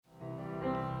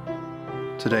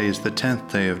Today is the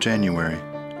 10th day of January,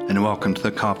 and welcome to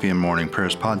the Coffee and Morning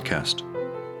Prayers podcast.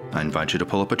 I invite you to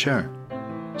pull up a chair,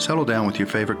 settle down with your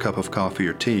favorite cup of coffee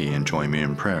or tea, and join me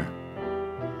in prayer.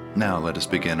 Now let us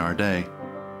begin our day.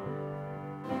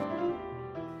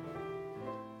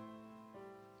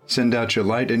 Send out your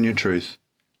light and your truth,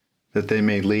 that they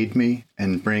may lead me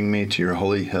and bring me to your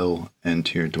holy hill and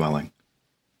to your dwelling.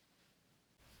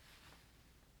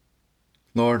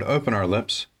 Lord, open our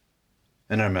lips,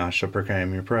 and our mouth shall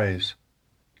proclaim your praise.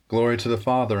 Glory to the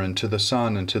Father, and to the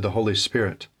Son, and to the Holy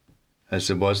Spirit, as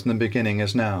it was in the beginning,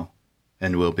 is now,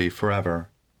 and will be forever.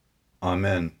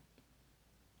 Amen.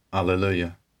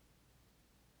 Alleluia.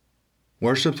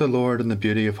 Worship the Lord in the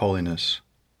beauty of holiness.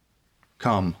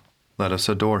 Come, let us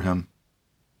adore him.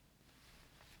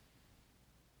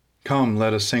 Come,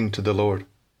 let us sing to the Lord.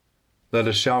 Let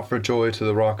us shout for joy to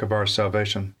the rock of our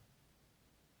salvation.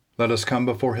 Let us come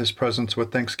before his presence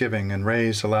with thanksgiving and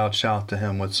raise a loud shout to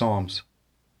him with psalms.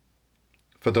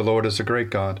 For the Lord is a great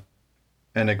God,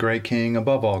 and a great King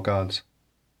above all gods.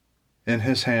 In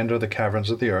his hand are the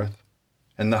caverns of the earth,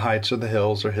 and the heights of the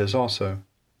hills are his also.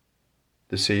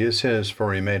 The sea is his,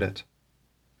 for he made it,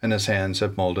 and his hands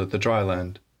have molded the dry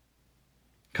land.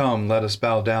 Come, let us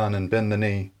bow down and bend the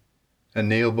knee, and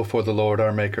kneel before the Lord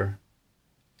our Maker.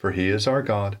 For he is our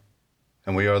God,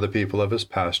 and we are the people of his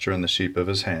pasture and the sheep of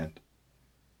his hand.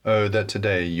 Oh, that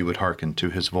today you would hearken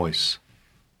to his voice.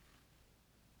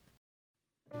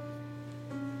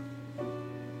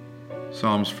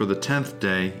 Psalms for the 10th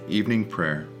day, evening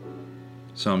prayer.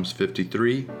 Psalms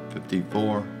 53,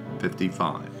 54,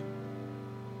 55.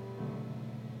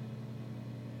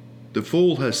 The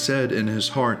fool has said in his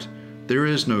heart, "There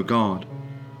is no God."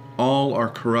 All are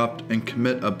corrupt and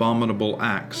commit abominable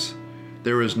acts.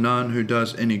 There is none who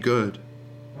does any good.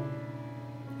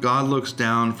 God looks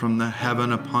down from the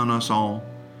heaven upon us all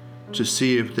to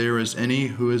see if there is any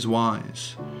who is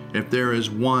wise, if there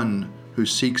is one who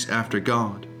seeks after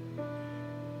God.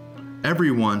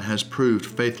 Everyone has proved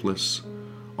faithless.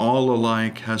 All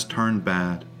alike has turned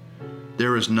bad.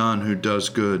 There is none who does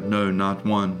good, no, not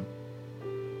one.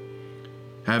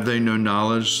 Have they no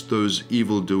knowledge, those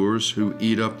evildoers who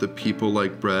eat up the people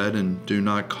like bread and do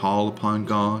not call upon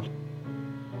God?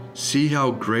 See how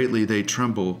greatly they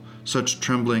tremble, such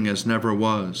trembling as never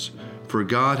was. For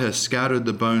God has scattered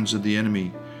the bones of the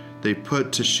enemy. They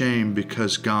put to shame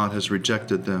because God has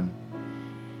rejected them.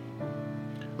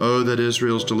 Oh, that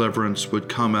Israel's deliverance would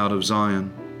come out of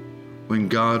Zion. When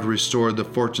God restored the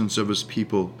fortunes of his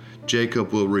people,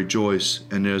 Jacob will rejoice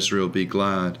and Israel be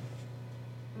glad.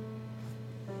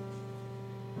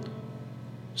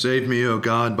 Save me, O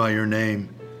God, by your name.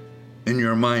 In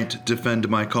your might defend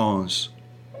my cause.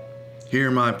 Hear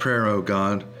my prayer, O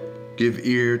God. Give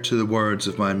ear to the words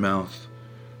of my mouth.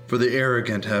 For the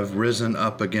arrogant have risen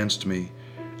up against me,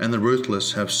 and the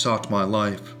ruthless have sought my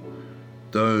life,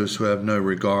 those who have no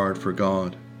regard for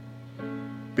God.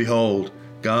 Behold,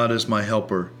 God is my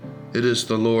helper. It is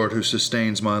the Lord who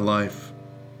sustains my life.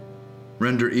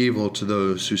 Render evil to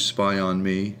those who spy on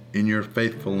me. In your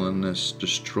faithfulness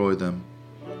destroy them.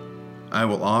 I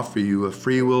will offer you a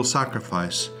freewill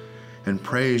sacrifice and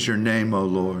praise your name, O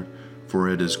Lord, for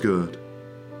it is good.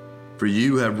 For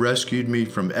you have rescued me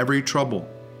from every trouble,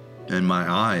 and my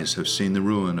eyes have seen the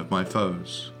ruin of my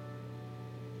foes.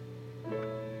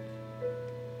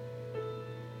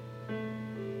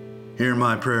 Hear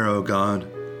my prayer, O God.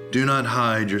 Do not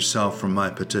hide yourself from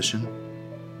my petition.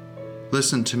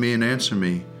 Listen to me and answer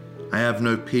me. I have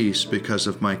no peace because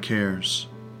of my cares.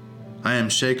 I am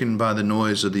shaken by the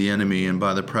noise of the enemy and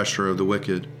by the pressure of the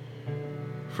wicked.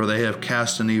 For they have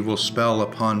cast an evil spell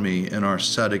upon me and are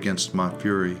set against my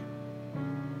fury.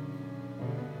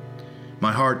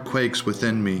 My heart quakes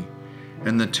within me,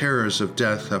 and the terrors of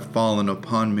death have fallen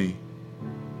upon me.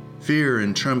 Fear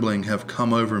and trembling have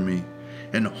come over me,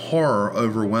 and horror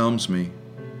overwhelms me.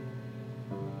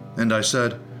 And I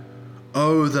said,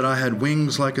 "Oh, that I had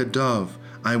wings like a dove!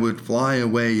 I would fly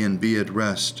away and be at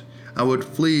rest. I would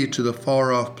flee to the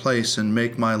far-off place and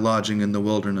make my lodging in the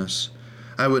wilderness.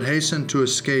 I would hasten to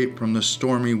escape from the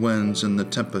stormy winds and the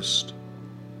tempest."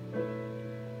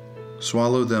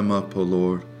 Swallow them up, O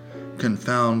Lord.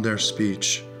 Confound their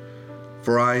speech.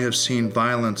 For I have seen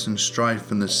violence and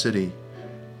strife in the city.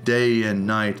 Day and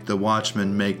night the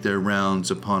watchmen make their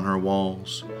rounds upon her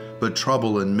walls, but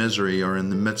trouble and misery are in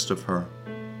the midst of her.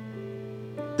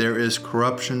 There is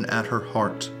corruption at her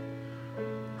heart.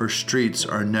 Her streets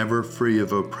are never free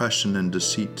of oppression and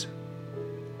deceit.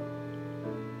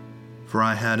 For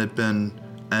had it been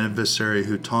an adversary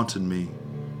who taunted me,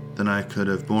 then I could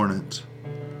have borne it.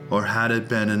 Or had it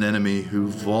been an enemy who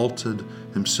vaulted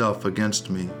himself against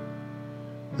me,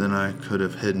 than I could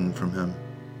have hidden from him.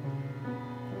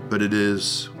 But it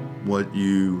is what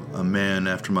you, a man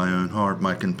after my own heart,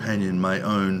 my companion, my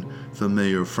own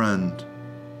familiar friend.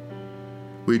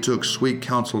 We took sweet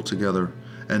counsel together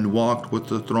and walked with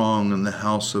the throng in the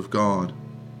house of God.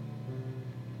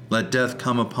 Let death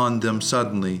come upon them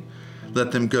suddenly.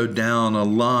 Let them go down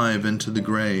alive into the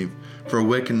grave, for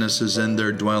wickedness is in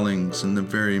their dwellings in the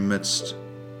very midst.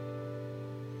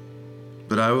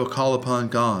 But I will call upon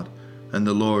God, and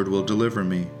the Lord will deliver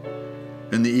me.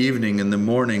 In the evening, in the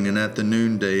morning, and at the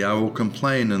noonday, I will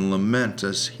complain and lament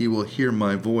as he will hear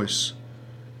my voice.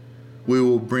 We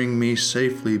will bring me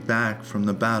safely back from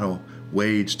the battle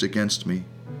waged against me,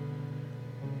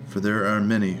 for there are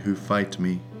many who fight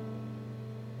me.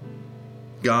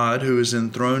 God, who is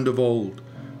enthroned of old,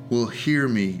 will hear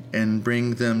me and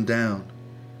bring them down.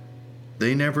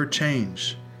 They never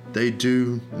change. They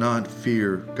do not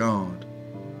fear God.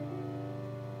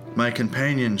 My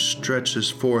companion stretches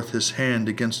forth his hand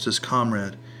against his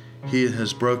comrade. He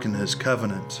has broken his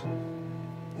covenant.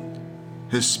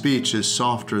 His speech is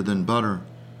softer than butter,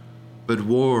 but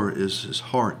war is his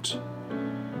heart.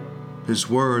 His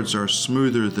words are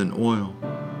smoother than oil,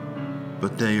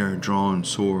 but they are drawn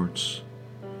swords.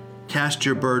 Cast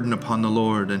your burden upon the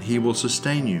Lord, and he will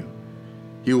sustain you.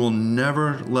 He will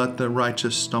never let the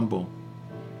righteous stumble.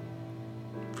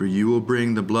 For you will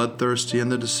bring the bloodthirsty and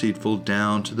the deceitful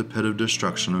down to the pit of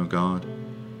destruction, O God.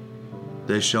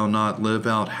 They shall not live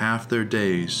out half their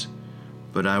days,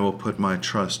 but I will put my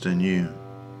trust in you.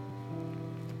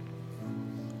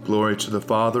 Glory to the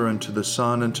Father, and to the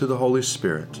Son, and to the Holy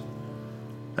Spirit,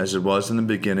 as it was in the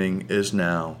beginning, is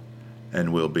now,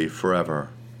 and will be forever.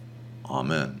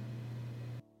 Amen.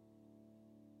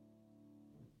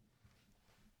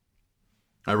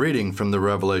 A reading from the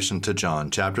Revelation to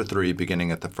John, chapter 3,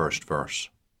 beginning at the first verse.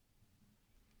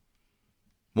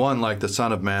 One, like the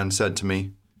Son of Man, said to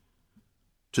me,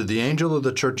 "To the angel of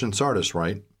the church in Sardis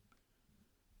write,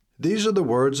 These are the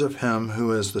words of him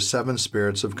who has the 7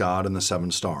 spirits of God and the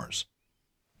 7 stars.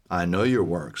 I know your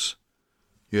works.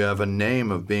 You have a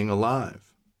name of being alive,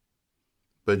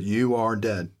 but you are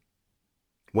dead.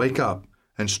 Wake up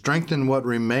and strengthen what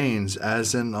remains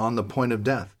as in on the point of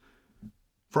death.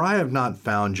 For I have not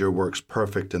found your works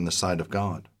perfect in the sight of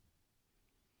God.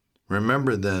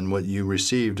 Remember then what you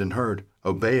received and heard,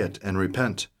 obey it and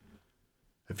repent.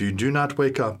 If you do not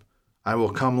wake up, I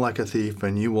will come like a thief,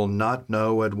 and you will not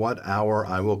know at what hour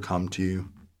I will come to you.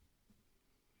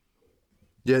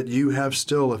 Yet you have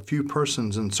still a few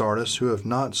persons in Sardis who have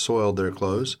not soiled their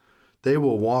clothes. They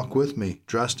will walk with me,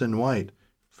 dressed in white,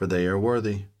 for they are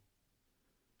worthy.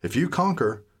 If you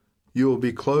conquer, you will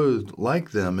be clothed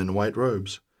like them in white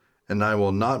robes, and I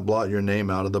will not blot your name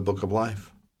out of the book of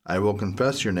life. I will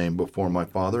confess your name before my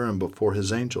Father and before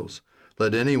his angels.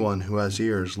 Let anyone who has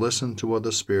ears listen to what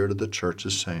the Spirit of the church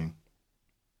is saying."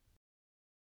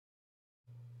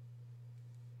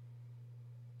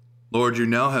 Lord, you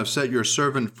now have set your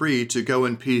servant free to go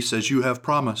in peace as you have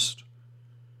promised.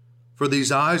 For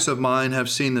these eyes of mine have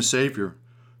seen the Savior,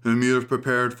 whom you have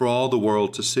prepared for all the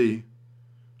world to see,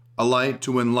 a light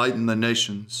to enlighten the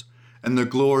nations, and the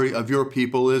glory of your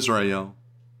people Israel.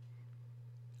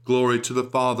 Glory to the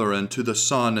Father, and to the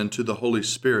Son, and to the Holy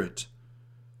Spirit,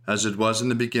 as it was in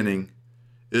the beginning,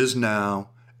 is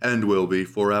now, and will be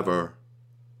forever.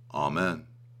 Amen.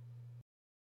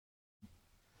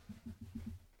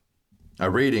 A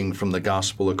reading from the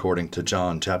Gospel according to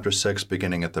John, chapter 6,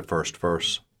 beginning at the first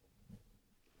verse.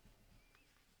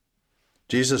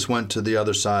 Jesus went to the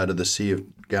other side of the Sea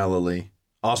of Galilee,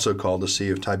 also called the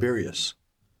Sea of Tiberias.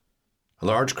 A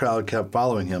large crowd kept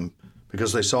following him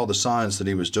because they saw the signs that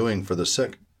he was doing for the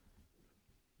sick.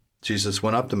 Jesus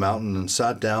went up the mountain and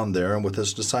sat down there with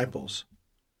his disciples.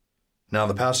 Now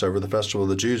the Passover, the festival of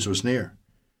the Jews, was near.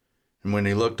 And when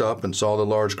he looked up and saw the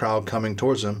large crowd coming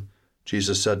towards him,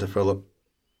 Jesus said to Philip,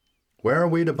 "Where are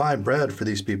we to buy bread for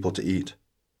these people to eat?"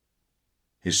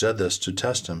 He said this to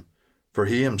test him, for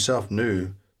he himself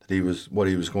knew that what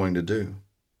he was going to do.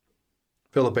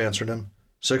 Philip answered him,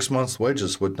 6 months'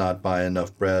 wages would not buy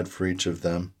enough bread for each of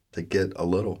them to get a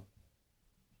little.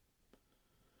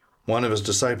 One of his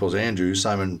disciples, Andrew,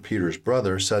 Simon Peter's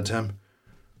brother, said to him,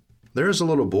 "There is a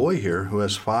little boy here who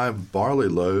has 5 barley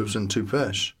loaves and 2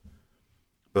 fish.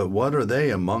 But what are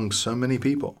they among so many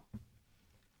people?"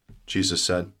 Jesus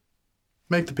said,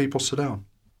 "Make the people sit down."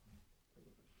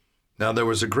 Now there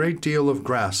was a great deal of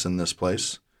grass in this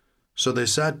place, so they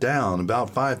sat down, about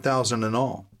 5,000 in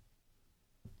all.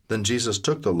 Then Jesus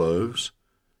took the loaves,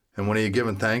 and when he had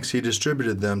given thanks, he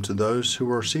distributed them to those who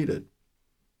were seated.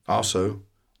 Also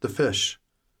the fish,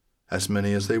 as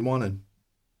many as they wanted.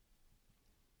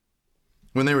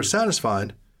 When they were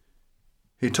satisfied,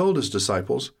 he told his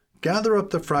disciples, "Gather up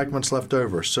the fragments left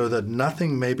over, so that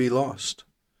nothing may be lost."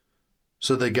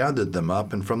 So they gathered them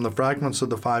up, and from the fragments of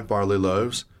the 5 barley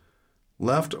loaves,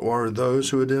 left or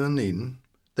those who had been eaten,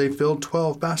 they filled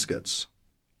 12 baskets.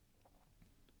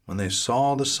 When they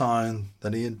saw the sign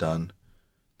that he had done,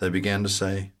 they began to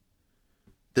say,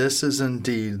 "This is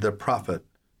indeed the prophet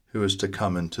who is to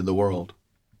come into the world."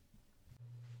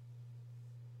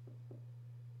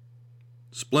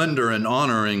 Splendor and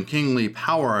honor and kingly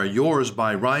power are yours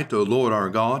by right, O Lord our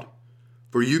God,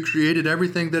 for you created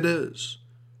everything that is,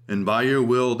 and by your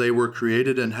will they were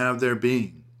created and have their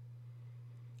being.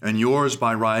 And yours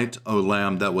by right, O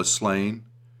Lamb that was slain,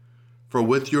 for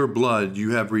with your blood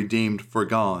you have redeemed for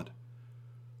God,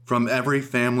 from every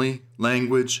family,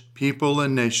 language, people,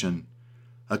 and nation,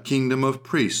 a kingdom of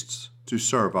priests to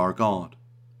serve our God.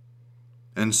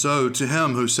 And so to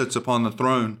him who sits upon the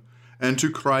throne, and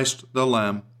to Christ the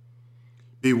Lamb,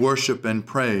 be worship and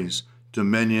praise,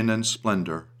 dominion and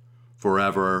splendor,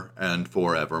 forever and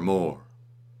forevermore.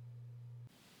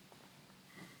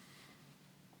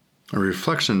 A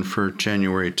reflection for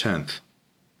January 10th.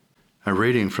 A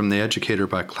reading from The Educator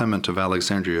by Clement of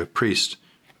Alexandria, priest,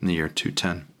 in the year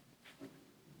 210.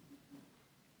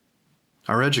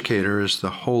 Our educator is the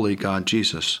holy God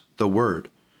Jesus, the Word,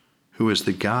 who is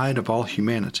the guide of all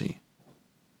humanity.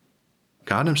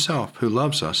 God himself, who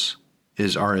loves us,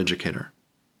 is our educator.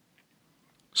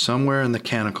 Somewhere in the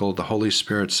Canticle, the Holy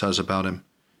Spirit says about him,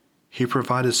 "He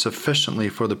provided sufficiently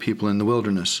for the people in the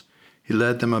wilderness. He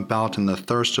led them about in the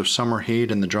thirst of summer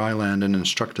heat in the dry land and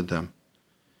instructed them,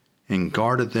 and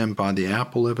guarded them by the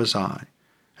apple of his eye,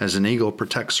 as an eagle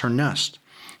protects her nest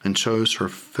and shows her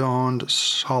fond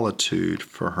solitude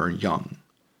for her young,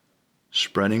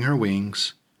 spreading her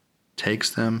wings,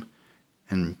 takes them,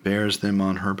 and bears them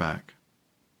on her back."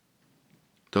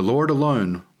 The Lord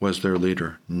alone was their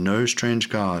leader. No strange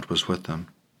god was with them.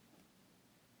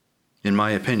 In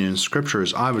my opinion, Scripture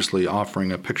is obviously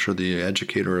offering a picture of the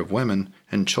educator of women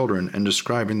and children and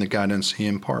describing the guidance he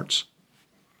imparts.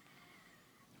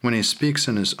 When he speaks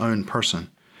in his own person,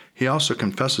 he also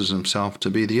confesses himself to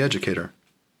be the educator.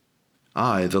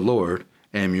 "I, the Lord,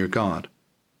 am your God,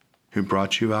 who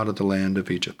brought you out of the land of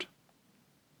Egypt."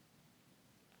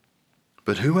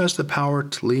 But who has the power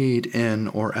to lead in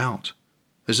or out?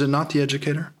 Is it not the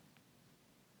educator?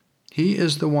 He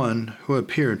is the one who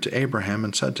appeared to Abraham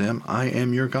and said to him, "I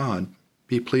am your God,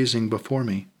 be pleasing before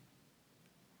me,"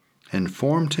 and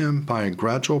formed him by a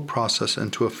gradual process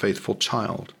into a faithful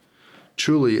child,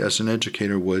 truly as an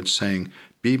educator would, saying,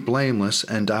 "Be blameless,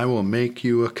 and I will make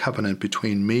you a covenant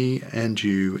between me and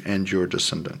you and your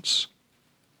descendants."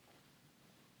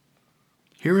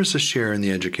 Here is a share in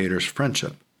the educator's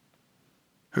friendship.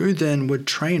 Who then would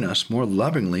train us more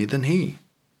lovingly than he?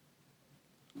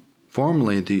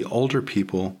 Formerly, the older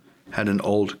people had an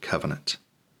old covenant.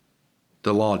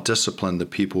 The law disciplined the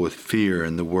people with fear,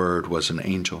 and the word was an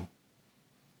angel.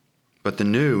 But the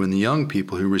new and the young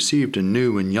people who received a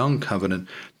new and young covenant,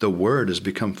 the word has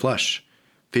become flesh.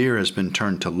 Fear has been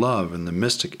turned to love, and the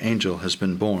mystic angel has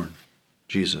been born,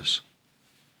 Jesus.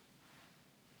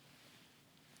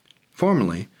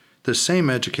 Formerly, the same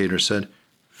educator said,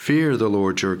 "Fear the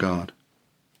Lord your God."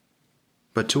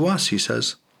 But to us he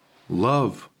says,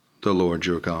 "Love the Lord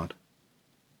your God."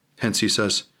 Hence he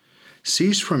says,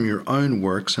 "Cease from your own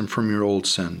works and from your old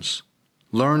sins.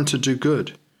 Learn to do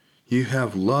good. You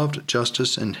have loved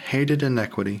justice and hated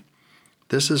iniquity.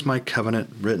 This is my covenant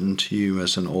written to you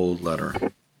as an old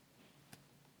letter."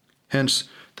 Hence,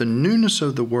 the newness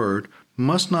of the word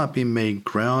must not be made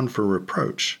ground for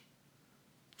reproach.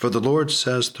 For the Lord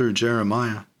says through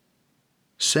Jeremiah,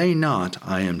 "Say not,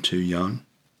 I am too young.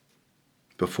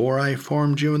 Before I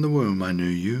formed you in the womb, I knew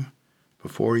you.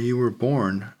 Before you were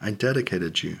born, I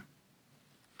dedicated you."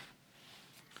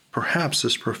 Perhaps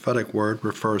this prophetic word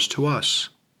refers to us.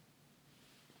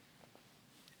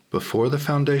 Before the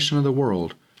foundation of the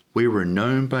world, we were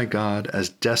known by God as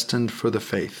destined for the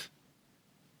faith.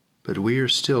 But we are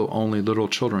still only little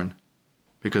children,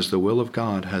 because the will of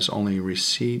God has only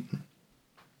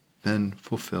been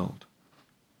fulfilled.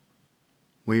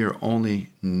 We are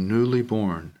only newly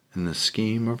born in the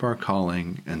scheme of our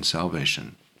calling and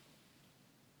salvation.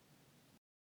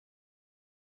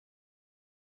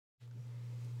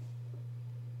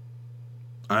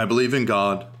 I believe in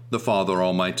God, the Father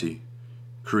Almighty,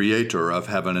 creator of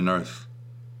heaven and earth.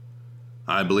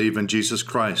 I believe in Jesus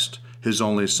Christ, his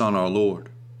only Son, our Lord.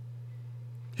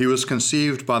 He was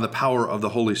conceived by the power of the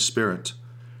Holy Spirit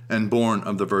and born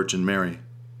of the Virgin Mary,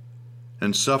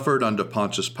 and suffered under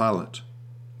Pontius Pilate,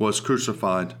 was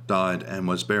crucified, died, and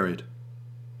was buried.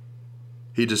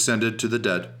 he descended to the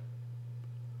dead.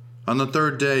 On the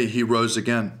third day he rose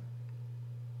again.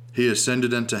 He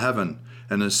ascended into heaven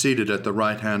and is seated at the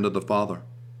right hand of the Father.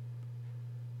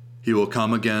 He will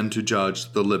come again to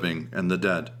judge the living and the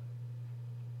dead.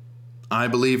 I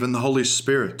believe in the Holy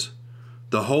Spirit,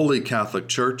 the Holy Catholic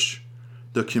Church,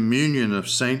 the communion of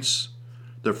saints,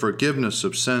 the forgiveness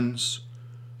of sins,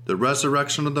 the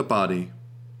resurrection of the body,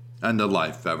 and the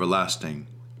life everlasting.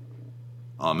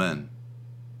 Amen.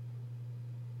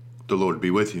 The Lord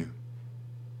be with you,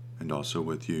 and also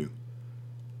with you.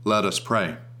 Let us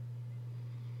pray.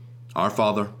 Our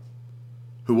Father,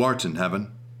 who art in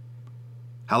heaven,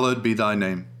 hallowed be thy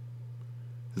name.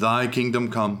 Thy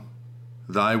kingdom come,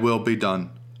 thy will be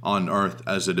done, on earth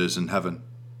as it is in heaven.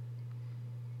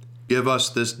 Give us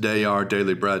this day our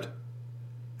daily bread,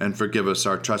 and forgive us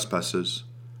our trespasses,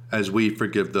 as we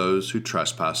forgive those who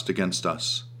trespass against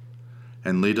us.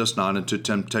 And lead us not into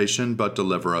temptation, but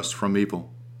deliver us from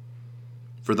evil.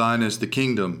 For thine is the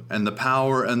kingdom, and the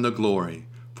power, and the glory,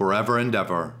 forever and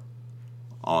ever.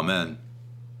 Amen.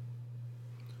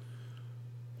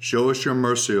 Show us your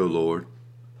mercy, O Lord,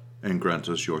 and grant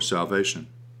us your salvation.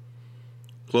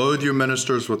 Clothe your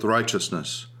ministers with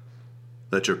righteousness.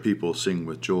 Let your people sing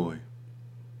with joy.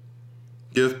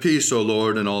 Give peace, O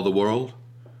Lord, in all the world,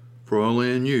 for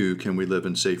only in you can we live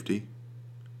in safety.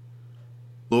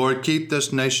 Lord, keep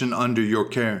this nation under your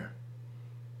care,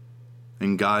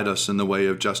 and guide us in the way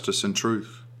of justice and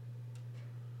truth.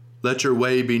 Let your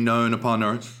way be known upon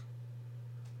earth,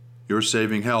 your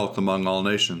saving health among all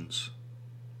nations.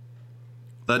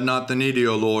 Let not the needy,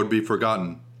 O Lord, be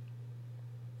forgotten,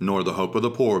 nor the hope of the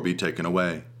poor be taken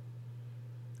away.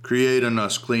 Create in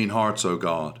us clean hearts, O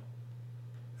God,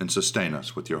 and sustain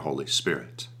us with your Holy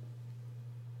Spirit.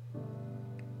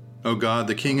 O God,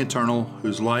 the King eternal,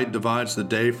 whose light divides the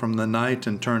day from the night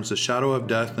and turns the shadow of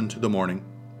death into the morning,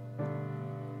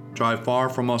 drive far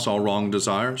from us all wrong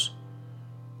desires,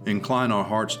 incline our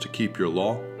hearts to keep your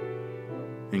law,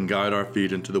 and guide our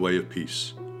feet into the way of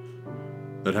peace,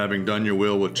 that having done your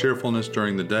will with cheerfulness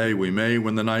during the day, we may,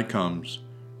 when the night comes,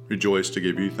 rejoice to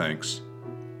give you thanks,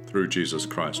 through Jesus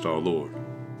Christ our Lord.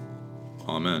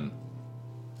 Amen.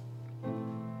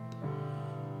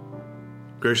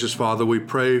 Gracious Father, we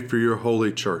pray for your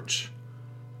holy church.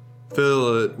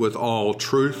 Fill it with all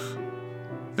truth,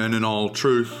 and in all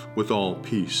truth with all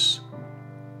peace.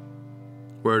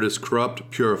 Where it is corrupt,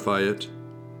 purify it.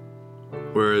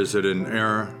 Where is it in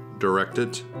error, direct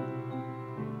it.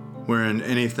 Where in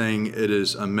anything it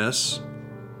is amiss,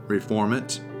 reform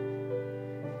it.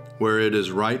 Where it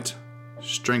is right,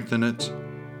 strengthen it.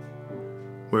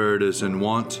 Where it is in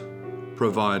want,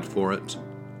 provide for it.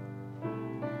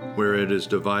 Where it is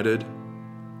divided,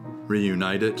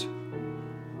 reunite it,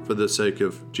 for the sake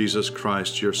of Jesus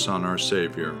Christ, your Son, our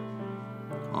Savior.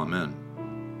 Amen.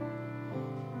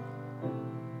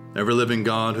 Ever living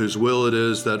God, whose will it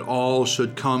is that all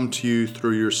should come to you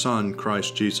through your Son,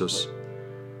 Christ Jesus,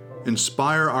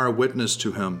 inspire our witness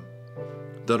to him,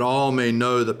 that all may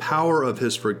know the power of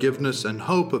his forgiveness and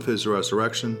hope of his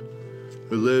resurrection,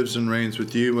 who lives and reigns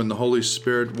with you in the Holy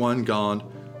Spirit, one God,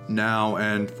 now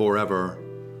and forever.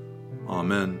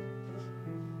 Amen.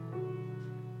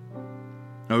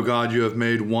 O God, you have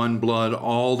made one blood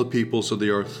all the peoples of the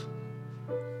earth,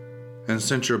 and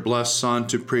sent your blessed Son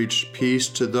to preach peace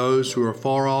to those who are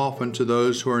far off and to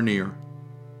those who are near.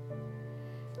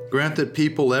 Grant that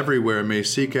people everywhere may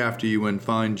seek after you and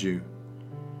find you.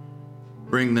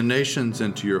 Bring the nations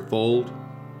into your fold,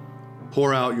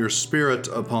 pour out your Spirit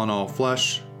upon all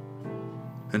flesh,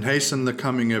 and hasten the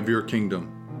coming of your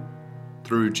kingdom.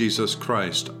 Through Jesus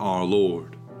Christ our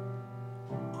Lord.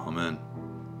 Amen.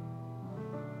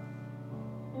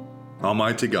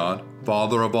 Almighty God,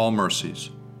 Father of all mercies,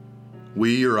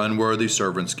 we, your unworthy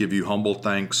servants, give you humble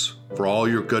thanks for all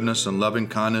your goodness and loving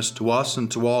kindness to us and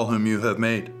to all whom you have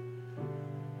made.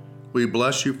 We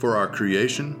bless you for our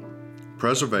creation,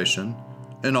 preservation,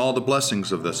 and all the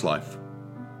blessings of this life,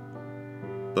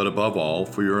 but above all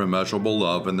for your immeasurable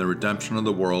love and the redemption of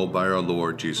the world by our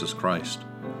Lord Jesus Christ,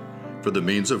 for the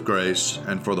means of grace,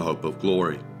 and for the hope of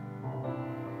glory.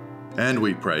 And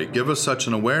we pray, give us such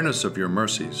an awareness of your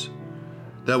mercies,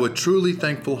 that with truly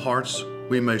thankful hearts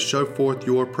we may show forth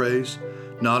your praise,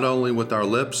 not only with our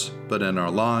lips, but in our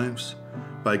lives,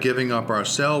 by giving up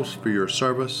ourselves for your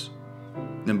service,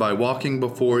 and by walking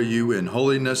before you in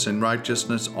holiness and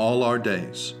righteousness all our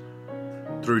days.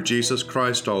 Through Jesus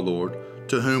Christ our Lord,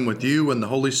 to whom with you and the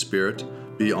Holy Spirit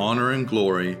be honor and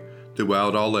glory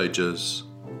throughout all ages.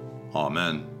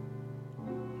 Amen.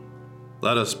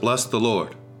 Let us bless the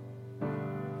Lord.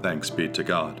 Thanks be to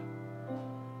God.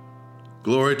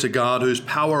 Glory to God, whose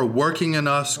power working in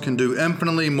us can do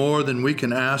infinitely more than we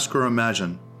can ask or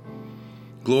imagine.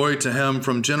 Glory to him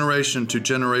from generation to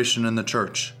generation in the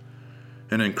church,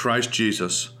 and in Christ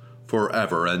Jesus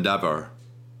forever and ever.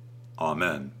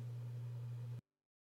 Amen.